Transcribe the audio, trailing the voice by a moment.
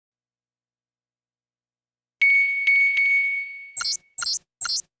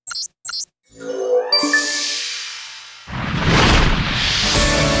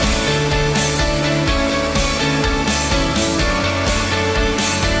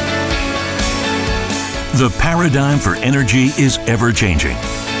The paradigm for energy is ever-changing.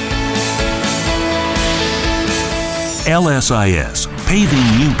 LSIS,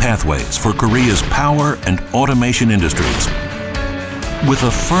 paving new pathways for Korea's power and automation industries. With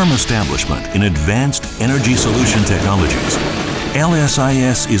a firm establishment in advanced energy solution technologies,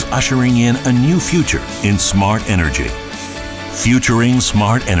 LSIS is ushering in a new future in smart energy. Futuring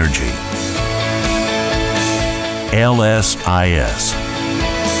smart energy. LSIS.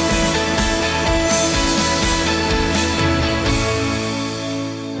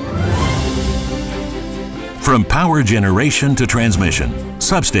 From power generation to transmission,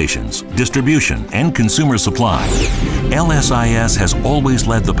 substations, distribution, and consumer supply, LSIS has always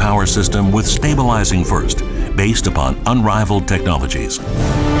led the power system with stabilizing first, based upon unrivaled technologies.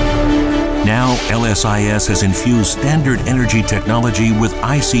 Now, LSIS has infused standard energy technology with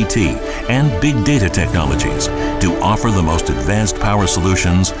ICT and big data technologies to offer the most advanced power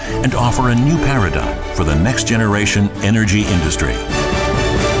solutions and offer a new paradigm for the next generation energy industry.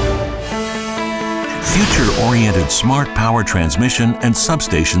 Future-oriented smart power transmission and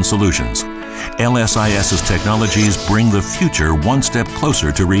substation solutions. LSIS's technologies bring the future one step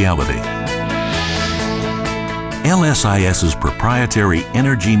closer to reality. LSIS's proprietary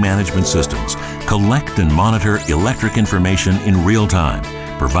energy management systems collect and monitor electric information in real time,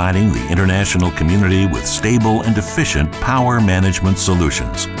 providing the international community with stable and efficient power management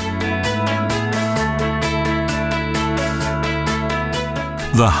solutions.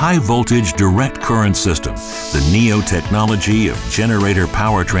 The high-voltage direct current system, the NEO technology of generator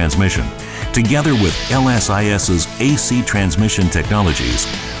power transmission, together with LSIS's AC transmission technologies,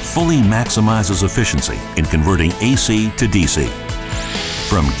 fully maximizes efficiency in converting AC to DC.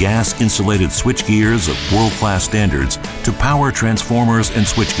 From gas-insulated switchgears of world-class standards to power transformers and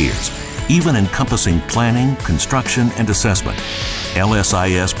switchgears, even encompassing planning, construction, and assessment,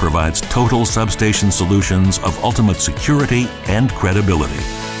 LSIS provides total substation solutions of ultimate security and credibility.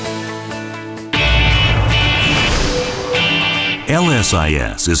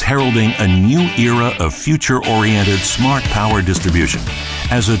 LSIS is heralding a new era of future-oriented smart power distribution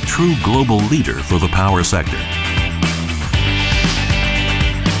as a true global leader for the power sector.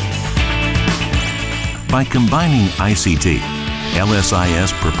 By combining ICT,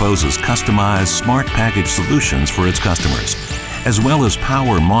 LSIS proposes customized smart package solutions for its customers, as well as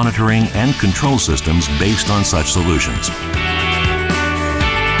power monitoring and control systems based on such solutions.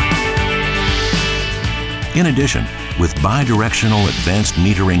 In addition, with bidirectional advanced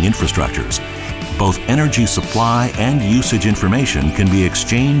metering infrastructures, both energy supply and usage information can be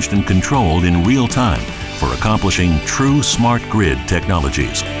exchanged and controlled in real time for accomplishing true smart grid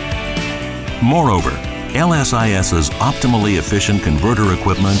technologies. Moreover, LSIS's optimally efficient converter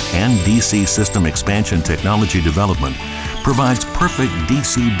equipment and DC system expansion technology development provides perfect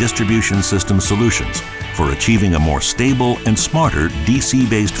DC distribution system solutions for achieving a more stable and smarter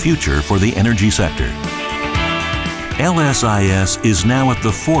DC-based future for the energy sector. LSIS is now at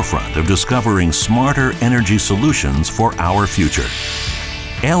the forefront of discovering smarter energy solutions for our future.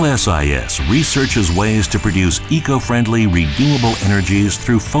 LSIS researches ways to produce eco-friendly, redeemable energies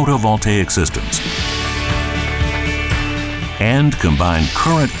through photovoltaic systems and combine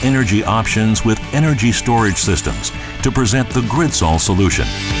current energy options with energy storage systems to present the GridSol solution,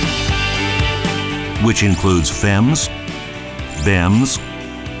 which includes FEMS, BEMS,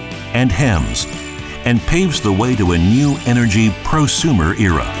 and HEMS, and paves the way to a new energy prosumer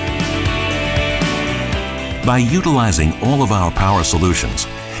era. By utilizing all of our power solutions,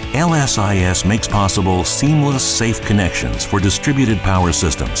 LSIS makes possible seamless, safe connections for distributed power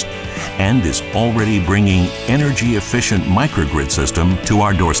systems and is already bringing energy-efficient microgrid system to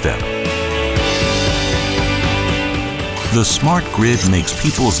our doorstep. The smart grid makes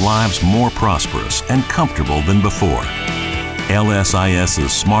people's lives more prosperous and comfortable than before.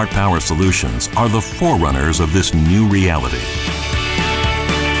 LSIS's smart power solutions are the forerunners of this new reality.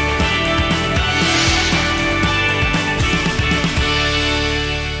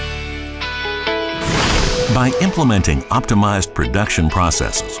 By implementing optimized production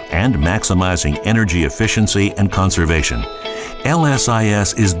processes and maximizing energy efficiency and conservation,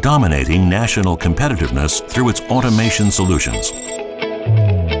 LSIS is dominating national competitiveness through its automation solutions.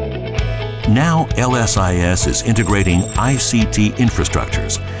 Now LSIS is integrating ICT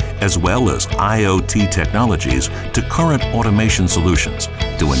infrastructures as well as IoT technologies to current automation solutions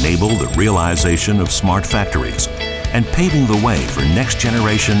to enable the realization of smart factories and paving the way for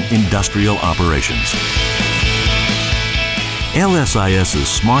next-generation industrial operations. LSIS's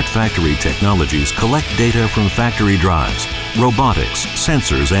smart factory technologies collect data from factory drives, robotics,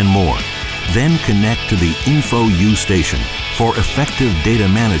 sensors, and more, then connect to the InfoU station for effective data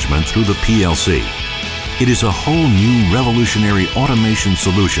management through the PLC. It is a whole new revolutionary automation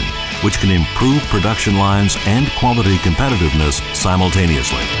solution which can improve production lines and quality competitiveness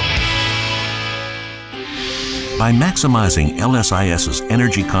simultaneously. By maximizing LSIS's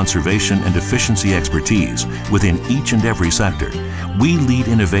energy conservation and efficiency expertise within each and every sector, we lead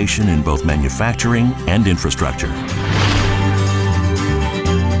innovation in both manufacturing and infrastructure.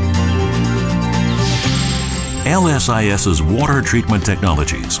 LSIS's water treatment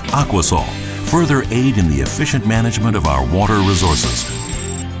technologies, Aquasol, further aid in the efficient management of our water resources.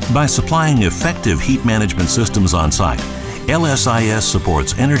 By supplying effective heat management systems on site, LSIS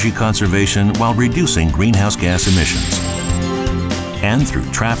supports energy conservation while reducing greenhouse gas emissions. And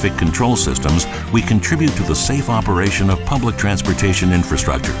through traffic control systems, we contribute to the safe operation of public transportation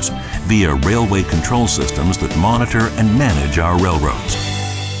infrastructures via railway control systems that monitor and manage our railroads.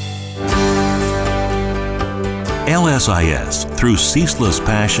 LSIS, through ceaseless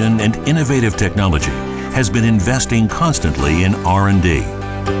passion and innovative technology, has been investing constantly in R&D.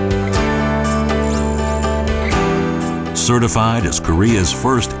 Certified as Korea's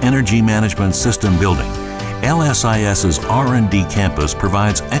first energy management system building, LSIS's R&D campus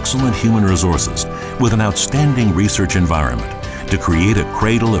provides excellent human resources with an outstanding research environment to create a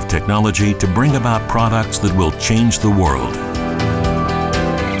cradle of technology to bring about products that will change the world.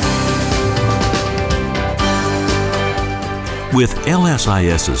 With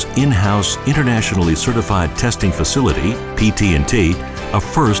LSIS's in-house internationally certified testing facility, PT&T, a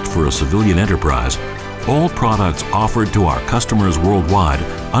first for a civilian enterprise, all products offered to our customers worldwide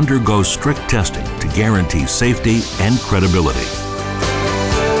undergo strict testing to guarantee safety and credibility.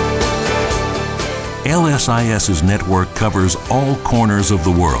 LSIS's network covers all corners of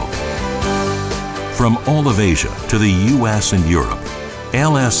the world. From all of Asia to the US and Europe,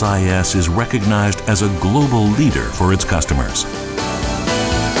 LSIS is recognized as a global leader for its customers.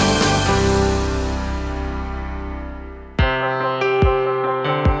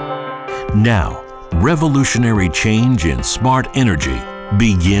 Now, revolutionary change in smart energy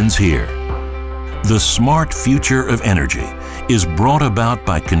begins here. The smart future of energy is brought about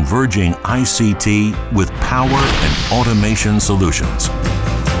by converging ICT with power and automation solutions.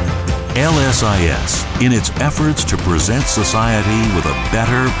 LSIS, in its efforts to present society with a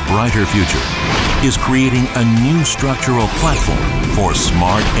better, brighter future, is creating a new structural platform for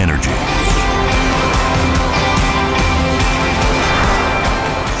smart energy.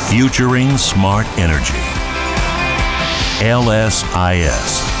 Futuring smart energy.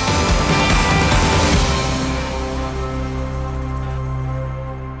 LSIS.